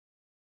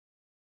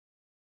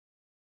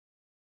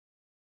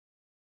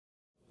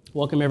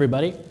Welcome,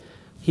 everybody.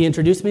 He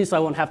introduced me, so I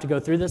won't have to go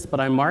through this,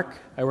 but I'm Mark.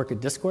 I work at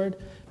Discord.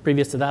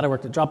 Previous to that, I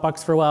worked at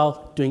Dropbox for a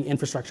while, doing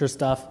infrastructure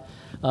stuff.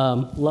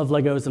 Love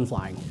Legos and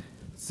flying.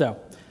 So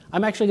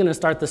I'm actually going to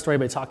start this story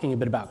by talking a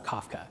bit about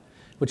Kafka,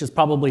 which is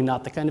probably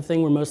not the kind of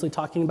thing we're mostly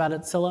talking about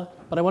at Scylla,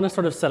 but I want to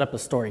sort of set up a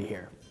story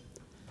here.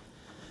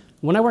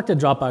 When I worked at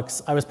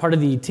Dropbox, I was part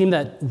of the team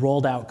that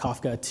rolled out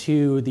Kafka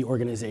to the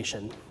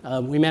organization.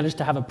 We managed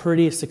to have a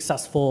pretty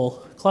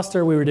successful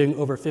cluster. We were doing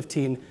over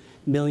 15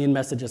 million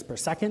messages per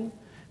second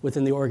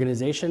within the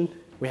organization.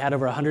 We had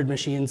over 100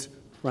 machines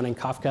running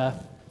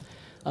Kafka.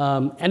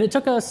 And it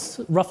took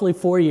us roughly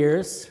 4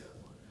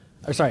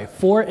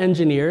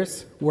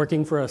 engineers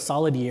working for a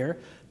solid year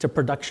to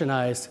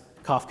productionize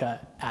Kafka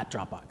at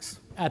Dropbox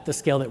at the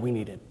scale that we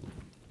needed.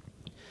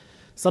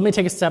 So let me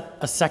take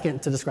a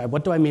second to describe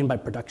what do I mean by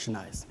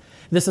productionize.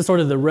 This is sort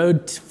of the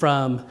road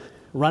from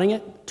running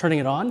it, turning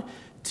it on,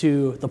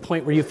 to the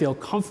point where you feel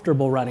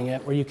comfortable running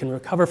it, where you can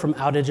recover from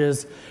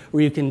outages,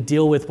 where you can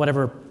deal with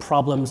whatever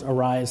problems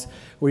arise,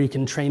 where you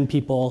can train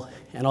people,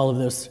 and all of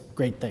those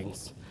great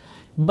things.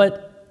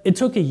 But it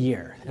took a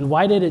year. And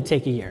why did it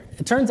take a year?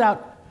 It turns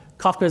out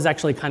Kafka is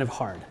actually kind of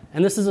hard.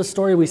 And this is a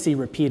story we see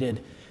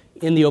repeated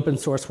in the open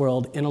source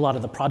world in a lot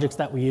of the projects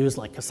that we use,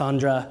 like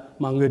Cassandra,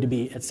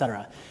 MongoDB, et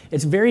cetera.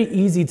 It's very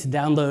easy to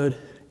download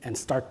and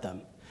start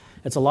them.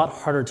 It's a lot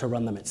harder to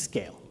run them at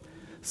scale.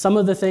 Some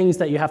of the things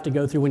that you have to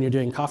go through when you're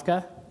doing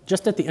Kafka,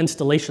 just at the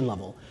installation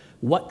level,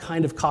 what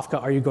kind of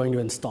Kafka are you going to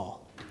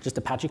install? Just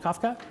Apache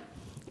Kafka?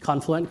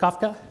 Confluent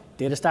Kafka?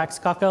 DataStax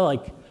Kafka?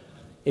 Like,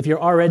 if you're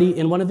already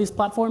in one of these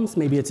platforms,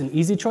 maybe it's an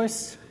easy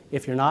choice.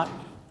 If you're not,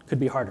 it could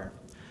be harder.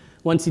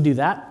 Once you do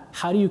that,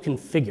 how do you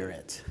configure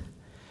it?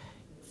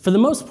 For the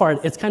most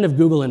part, it's kind of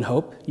Google and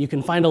hope. You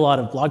can find a lot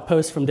of blog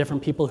posts from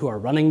different people who are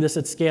running this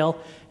at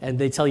scale, and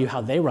they tell you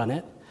how they run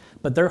it.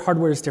 But their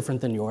hardware is different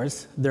than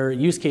yours. Their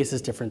use case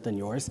is different than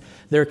yours.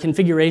 Their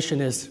configuration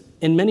is,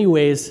 in many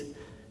ways,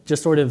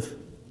 just sort of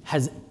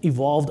has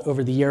evolved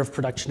over the year of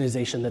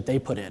productionization that they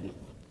put in.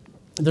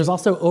 There's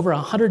also over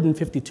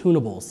 150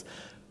 tunables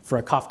for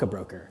a Kafka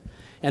broker.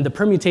 And the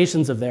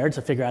permutations of there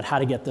to figure out how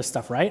to get this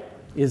stuff right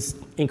is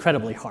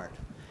incredibly hard.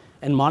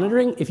 And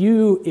monitoring, if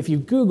you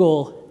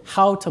Google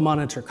how to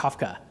monitor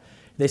Kafka,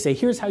 they say,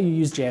 here's how you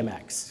use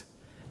JMX.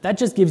 That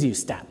just gives you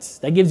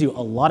stats. That gives you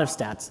a lot of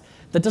stats.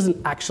 That doesn't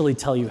actually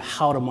tell you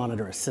how to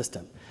monitor a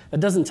system. That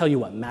doesn't tell you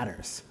what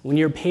matters. When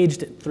you're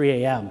paged at 3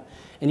 a.m.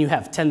 and you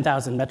have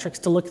 10,000 metrics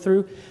to look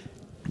through,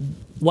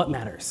 what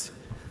matters?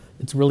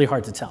 It's really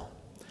hard to tell.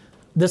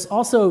 This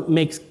also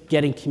makes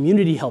getting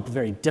community help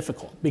very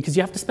difficult because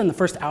you have to spend the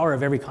first hour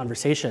of every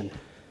conversation.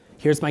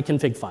 Here's my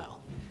config file.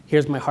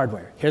 Here's my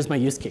hardware. Here's my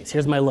use case.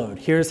 Here's my load.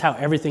 Here's how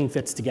everything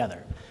fits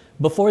together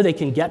before they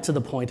can get to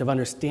the point of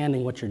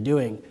understanding what you're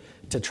doing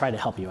to try to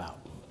help you out.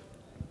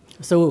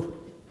 So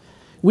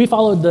we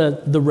followed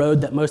the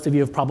road that most of you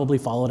have probably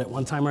followed at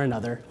one time or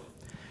another.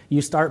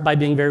 You start by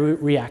being very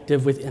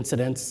reactive with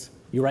incidents.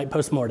 You write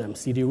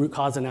postmortems. You do root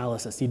cause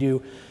analysis. You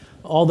do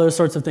all those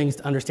sorts of things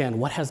to understand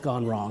what has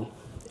gone wrong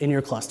in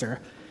your cluster.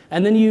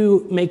 And then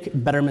you make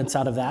betterments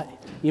out of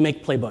that. You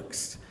make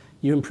playbooks.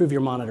 You improve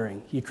your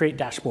monitoring. You create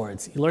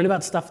dashboards. You learn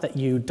about stuff that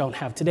you don't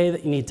have today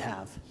that you need to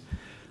have.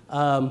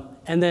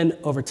 And then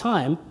over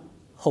time,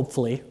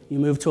 hopefully, you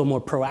move to a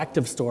more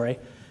proactive story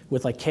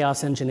with like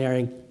chaos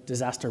engineering,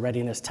 disaster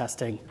readiness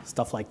testing,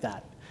 stuff like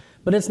that.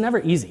 But it's never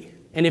easy.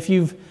 And if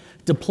you've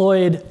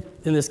deployed,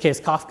 in this case,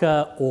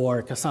 Kafka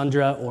or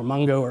Cassandra or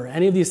Mongo or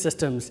any of these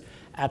systems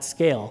at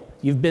scale,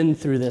 you've been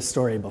through this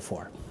story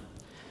before.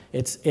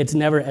 It's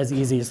never as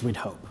easy as we'd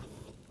hope.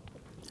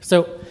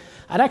 So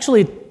I'm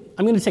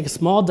going to take a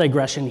small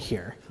digression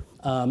here.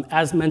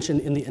 As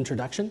mentioned in the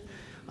introduction,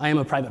 I am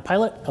a private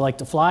pilot. I like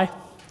to fly.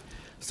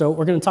 So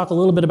we're going to talk a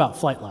little bit about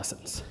flight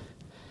lessons.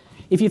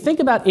 If you think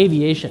about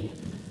aviation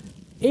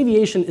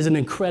is an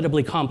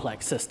incredibly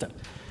complex system.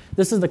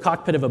 This is the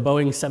cockpit of a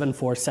Boeing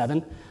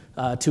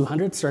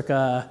 747-200,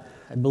 circa,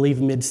 I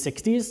believe,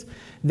 mid-60s.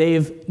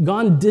 They've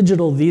gone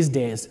digital these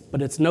days,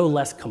 but it's no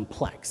less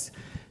complex.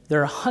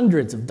 There are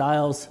hundreds of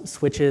dials,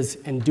 switches,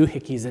 and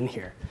doohickeys in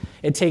here.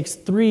 It takes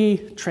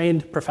 3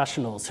 trained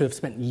professionals who have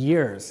spent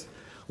years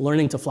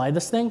learning to fly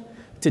this thing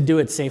to do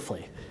it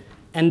safely.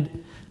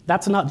 And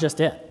that's not just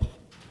it.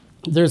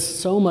 There's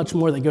so much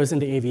more that goes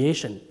into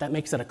aviation that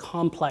makes it a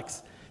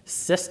complex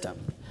system.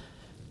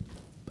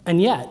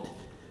 And yet,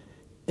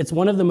 it's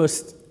one of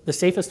the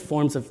safest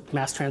forms of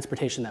mass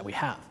transportation that we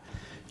have.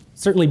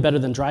 Certainly better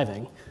than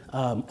driving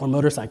or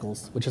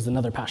motorcycles, which is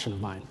another passion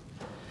of mine.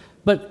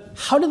 But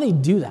how do they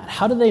do that?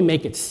 How do they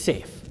make it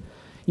safe?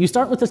 You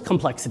start with this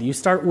complexity. You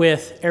start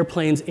with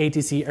airplanes,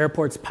 ATC,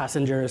 airports,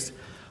 passengers,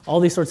 all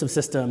these sorts of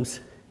systems,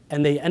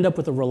 and they end up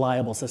with a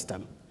reliable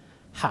system.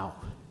 How?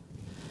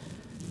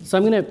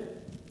 So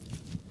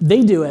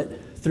they do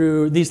it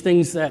through these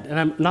things that, and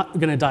I'm not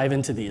going to dive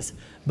into these,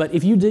 but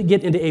if you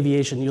get into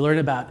aviation, you learn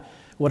about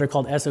what are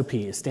called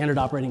SOPs, standard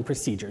operating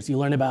procedures. You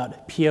learn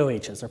about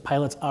POHs, or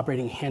pilots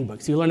operating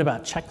handbooks. You learn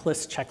about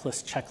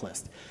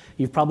checklist.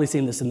 You've probably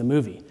seen this in the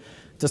movie.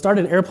 To start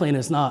an airplane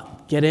is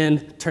not get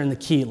in, turn the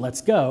key,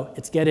 let's go.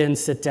 It's get in,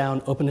 sit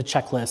down, open a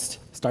checklist,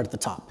 start at the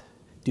top.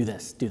 Do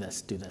this, do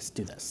this, do this,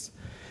 do this.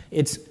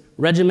 It's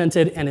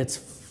regimented and it's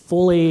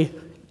fully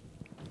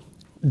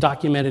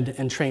documented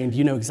and trained.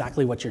 You know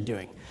exactly what you're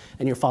doing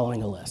and you're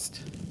following a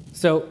list.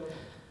 So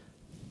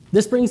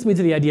this brings me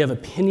to the idea of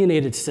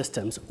opinionated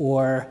systems,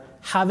 or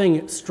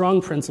having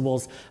strong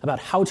principles about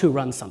how to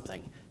run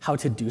something, how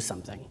to do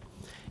something.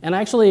 And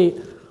I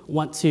actually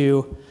want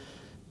to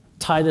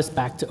tie this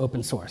back to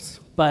open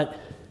source. But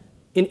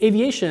in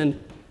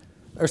aviation,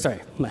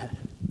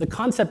 the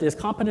concept is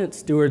competent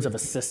stewards of a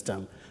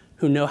system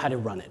who know how to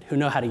run it, who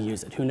know how to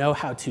use it, who know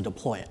how to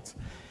deploy it.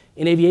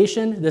 In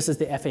aviation, this is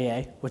the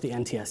FAA with the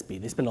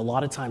NTSB. They spend a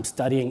lot of time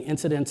studying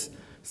incidents,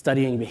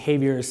 studying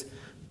behaviors,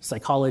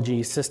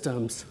 psychology,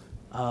 systems,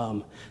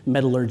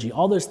 metallurgy,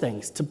 all those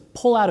things. To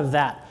pull out of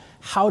that,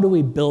 how do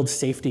we build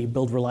safety,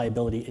 build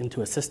reliability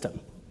into a system?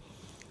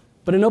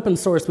 But in open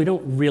source, we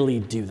don't really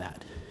do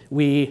that.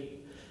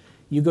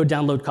 You go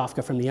download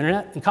Kafka from the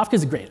internet, and Kafka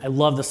is great. I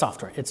love the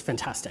software. It's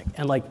fantastic.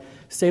 And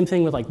same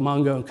thing with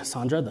Mongo and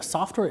Cassandra. The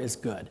software is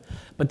good,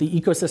 but the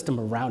ecosystem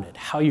around it,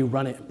 how you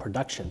run it in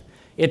production,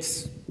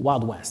 it's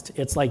Wild West.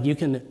 It's like you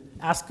can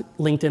ask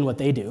LinkedIn what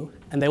they do,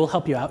 and they will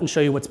help you out and show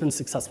you what's been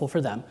successful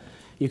for them.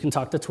 You can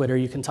talk to Twitter,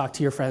 you can talk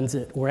to your friends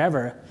at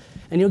wherever,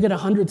 and you'll get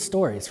 100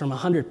 stories from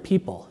 100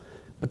 people.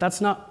 But that's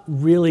not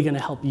really going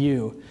to help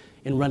you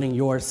in running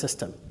your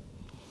system.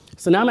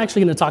 So now I'm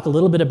actually going to talk a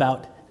little bit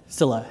about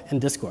Scylla and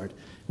Discord,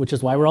 which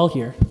is why we're all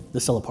here, the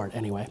Scylla part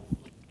anyway.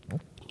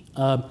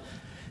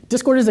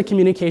 Discord is a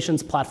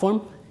communications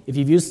platform. If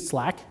you've used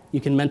Slack, you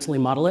can mentally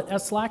model it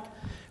as Slack.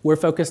 We're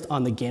focused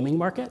on the gaming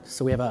market,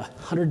 so we have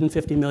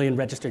 150 million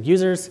registered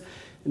users,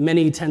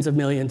 many tens of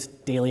millions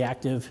daily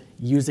active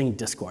using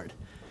Discord.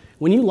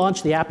 When you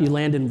launch the app, you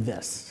land in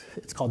this.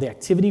 It's called the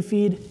activity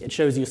feed. It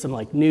shows you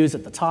some news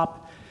at the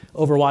top.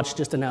 Overwatch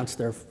just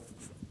announced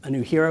a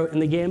new hero in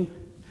the game.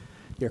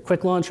 Your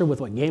quick launcher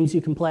with what games you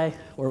can play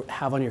or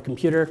have on your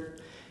computer,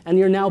 and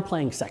your now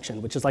playing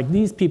section, which is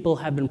these people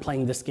have been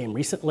playing this game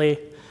recently,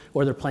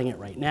 or they're playing it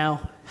right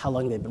now, how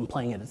long they've been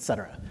playing it,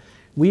 etc.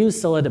 We use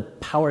Scylla to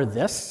power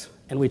this,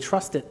 and we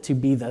trust it to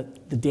be the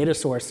data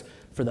source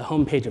for the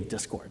homepage of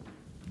Discord.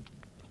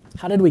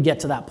 How did we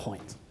get to that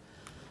point?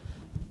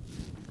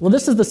 Well,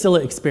 this is the Scylla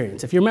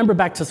experience. If you remember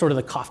back to sort of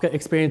the Kafka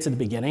experience at the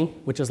beginning,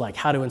 which is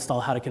how to install,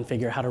 how to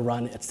configure, how to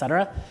run,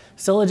 etc.,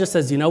 Scylla just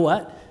says, you know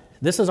what?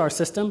 This is our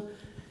system.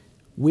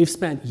 We've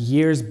spent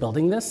years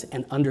building this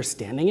and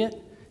understanding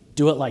it.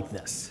 Do it like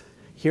this.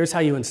 Here's how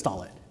you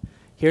install it.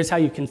 Here's how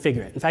you configure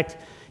it. In fact,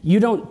 you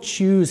don't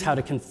choose how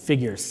to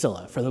configure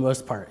Scylla for the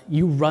most part.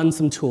 You run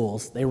some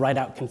tools. They write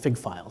out config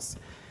files.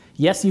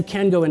 Yes, you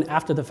can go in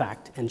after the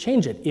fact and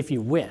change it if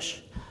you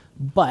wish,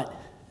 but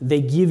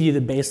they give you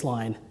the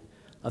baseline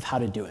of how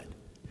to do it.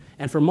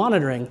 And for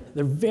monitoring,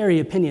 they're very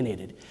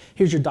opinionated.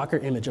 Here's your Docker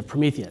image of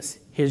Prometheus.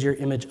 Here's your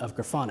image of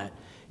Grafana.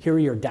 Here are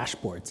your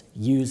dashboards.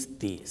 Use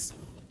these.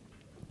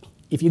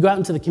 If you go out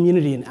into the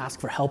community and ask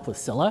for help with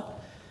Scylla,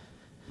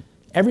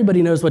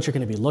 everybody knows what you're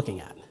going to be looking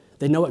at.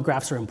 They know what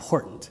graphs are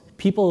important.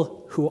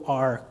 People who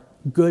are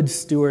good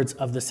stewards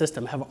of the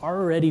system have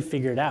already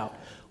figured out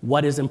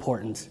what is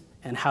important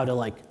and how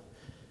to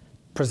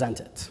present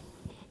it.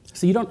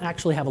 So you don't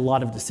actually have a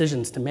lot of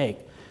decisions to make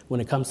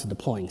when it comes to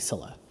deploying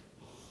Scylla.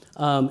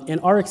 In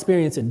our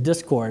experience at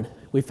Discord,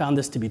 we found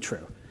this to be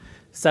true.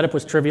 Setup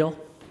was trivial.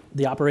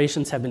 The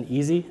operations have been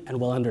easy and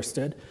well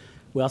understood.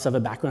 We also have a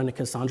background in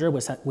Cassandra,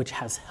 which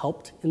has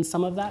helped in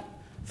some of that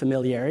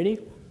familiarity.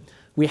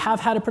 We have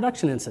had a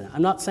production incident.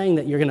 I'm not saying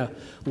that you're going to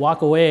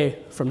walk away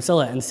from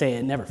Scylla and say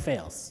it never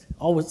fails.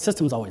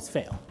 Systems always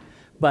fail.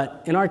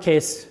 But in our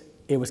case,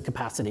 it was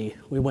capacity.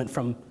 We went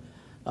from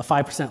a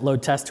 5%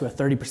 load test to a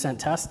 30%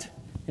 test,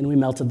 and we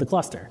melted the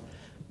cluster.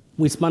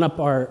 We spun up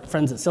our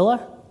friends at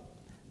Scylla,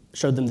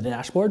 showed them the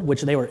dashboard,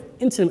 which they were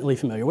intimately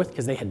familiar with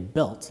because they had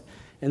built.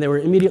 And they were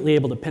immediately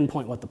able to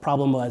pinpoint what the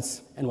problem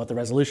was and what the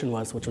resolution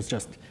was, which was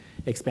just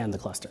expand the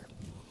cluster,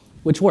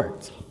 which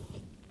worked.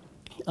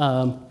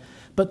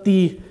 But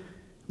the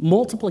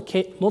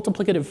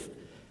multiplicative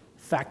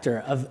factor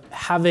of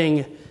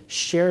having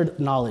shared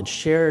knowledge,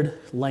 shared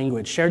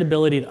language, shared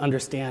ability to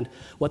understand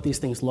what these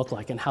things look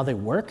like and how they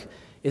work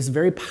is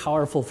very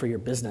powerful for your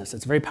business.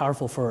 It's very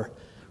powerful for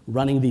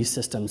running these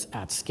systems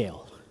at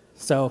scale.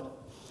 So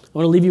I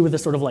want to leave you with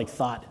this sort of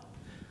thought.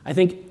 I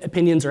think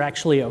opinions are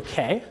actually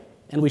okay,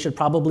 and we should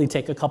probably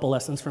take a couple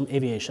lessons from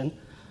aviation,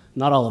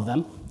 not all of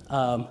them.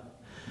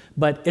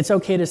 But it's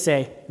okay to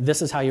say,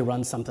 this is how you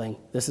run something,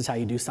 this is how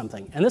you do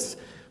something. And this,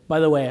 by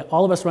the way,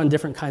 all of us run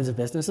different kinds of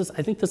businesses.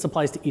 I think this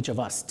applies to each of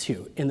us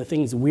too, in the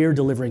things we're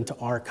delivering to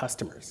our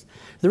customers.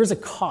 There is a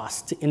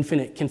cost to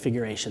infinite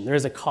configuration. There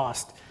is a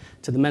cost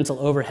to the mental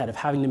overhead of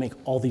having to make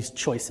all these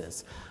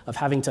choices, of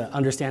having to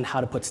understand how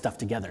to put stuff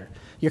together.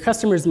 Your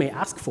customers may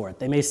ask for it.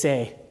 They may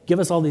say, give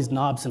us all these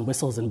knobs and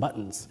whistles and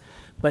buttons.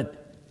 But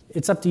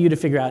it's up to you to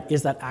figure out,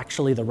 is that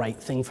actually the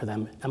right thing for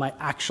them? Am I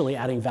actually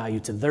adding value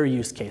to their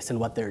use case and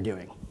what they're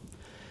doing?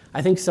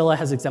 I think Scylla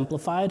has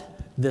exemplified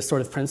this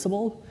sort of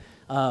principle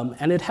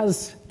And it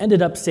has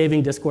ended up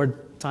saving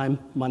Discord time,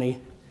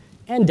 money,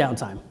 and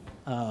downtime.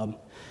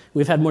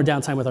 We've had more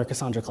downtime with our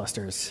Cassandra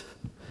clusters.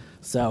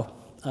 So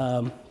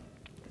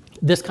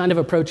this kind of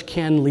approach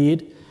can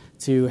lead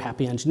to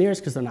happy engineers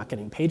because they're not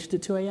getting paged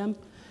at 2 a.m.,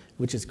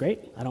 which is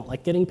great. I don't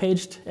like getting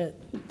paged at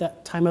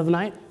that time of the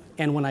night.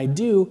 And when I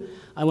do,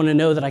 I want to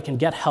know that I can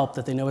get help,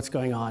 that they know what's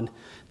going on,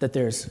 that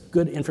there's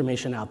good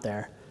information out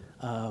there.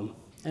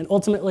 And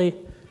ultimately,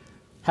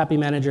 happy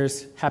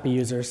managers, happy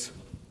users,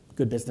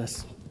 good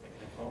business.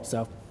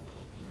 So